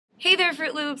Hey there,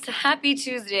 Fruit Loops! Happy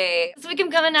Tuesday! This week I'm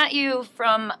coming at you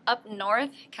from up north,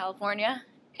 California,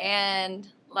 and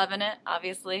loving it,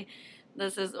 obviously.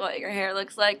 This is what your hair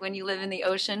looks like when you live in the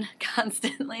ocean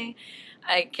constantly.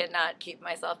 I cannot keep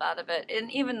myself out of it,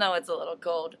 and even though it's a little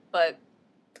cold, but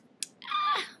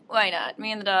why not?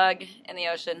 Me and the dog in the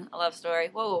ocean, a love story.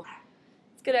 Whoa,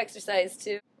 it's good exercise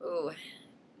too. Ooh,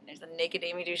 there's a naked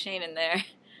Amy Duchesne in there.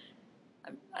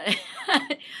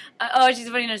 Oh, she's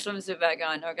putting her swimsuit back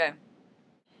on. Okay.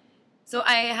 So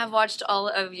I have watched all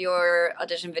of your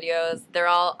audition videos. They're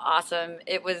all awesome.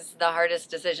 It was the hardest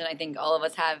decision I think all of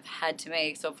us have had to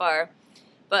make so far.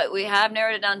 But we have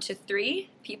narrowed it down to 3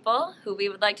 people who we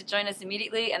would like to join us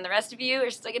immediately, and the rest of you are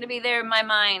still going to be there in my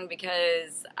mind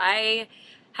because I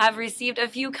have received a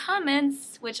few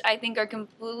comments which I think are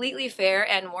completely fair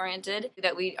and warranted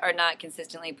that we are not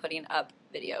consistently putting up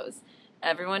videos.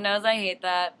 Everyone knows I hate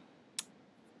that.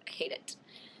 I hate it.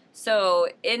 So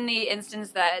in the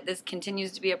instance that this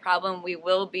continues to be a problem, we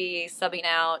will be subbing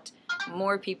out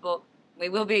more people. We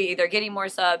will be either getting more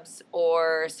subs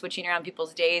or switching around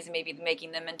people's days and maybe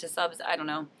making them into subs. I don't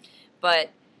know. But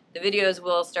the videos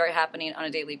will start happening on a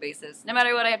daily basis. No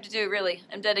matter what I have to do, really.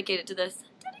 I'm dedicated to this.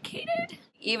 Dedicated.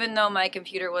 Even though my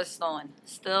computer was stolen,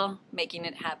 still making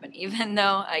it happen. Even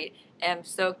though I am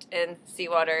soaked in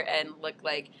seawater and look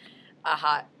like a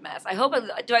hot mess. I hope,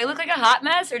 do I look like a hot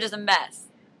mess or just a mess?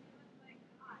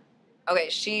 Okay,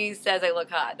 she says I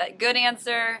look hot. That good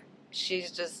answer,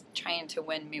 she's just trying to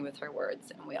win me with her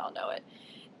words, and we all know it.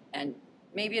 And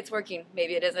maybe it's working,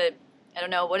 maybe it isn't. I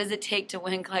don't know, what does it take to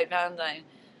win Clyde Valentine?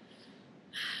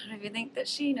 I don't even think that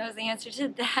she knows the answer to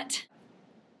that.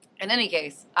 In any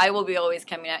case, I will be always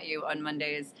coming at you on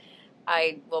Mondays.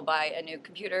 I will buy a new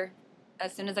computer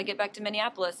as soon as I get back to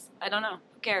Minneapolis. I don't know,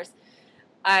 who cares?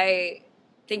 I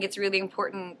think it's really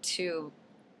important to,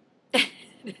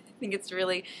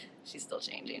 she's still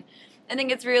changing. I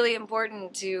think it's really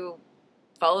important to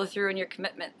follow through on your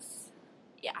commitments.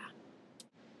 Yeah.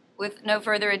 With no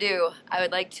further ado, I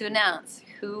would like to announce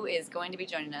who is going to be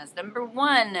joining us. Number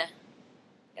 1,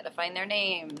 gotta find their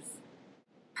names.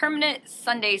 Permanent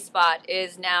Sunday spot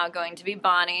is now going to be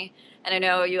Bonnie. And I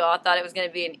know you all thought it was going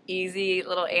to be an easy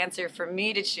little answer for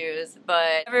me to choose,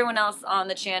 but everyone else on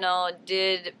the channel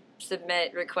did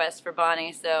submit requests for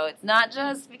Bonnie, so it's not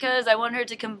just because I want her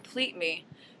to complete me,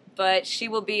 but she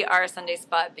will be our Sunday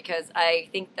spot because I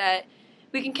think that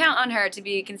we can count on her to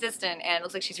be consistent, and it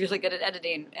looks like she's really good at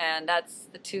editing, and that's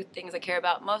the 2 things I care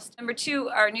about most. Number 2,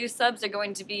 our new subs are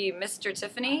going to be Mr.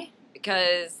 Tiffany,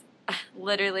 because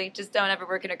literally, just don't ever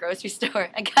work in a grocery store.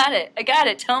 I got it.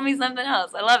 Tell me something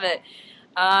else. I love it.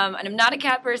 And I'm not a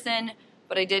cat person,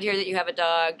 but I did hear that you have a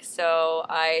dog, so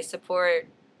I support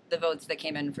the votes that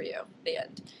came in for you. The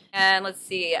end. And let's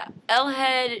see,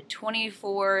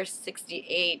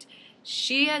 Lhead2468.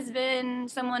 She has been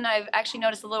someone I've actually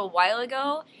noticed a little while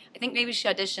ago. I think maybe she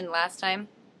auditioned last time.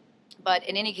 But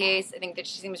in any case, I think that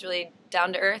she seems really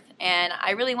down to earth, and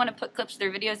I really want to put clips of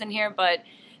their videos in here, but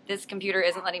this computer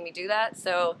isn't letting me do that,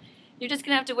 so you're just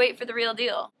going to have to wait for the real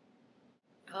deal.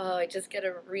 Oh, I just get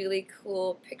a really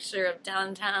cool picture of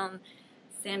downtown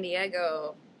San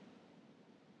Diego.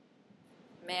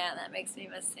 Man, that makes me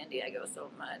miss San Diego so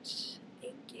much.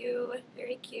 Thank you.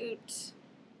 Very cute.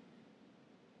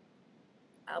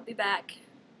 I'll be back.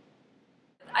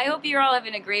 I hope you're all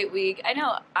having a great week. I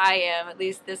know I am. At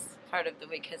least this part of the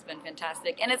week has been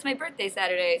fantastic. And it's my birthday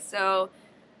Saturday, so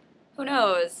who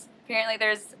knows? Apparently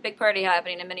there's a big party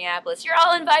happening in Minneapolis. You're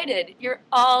all invited. You're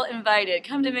all invited.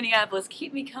 Come to Minneapolis.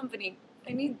 Keep me company.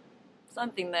 I need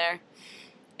something there.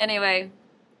 Anyway,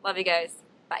 love you guys.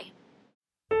 Bye.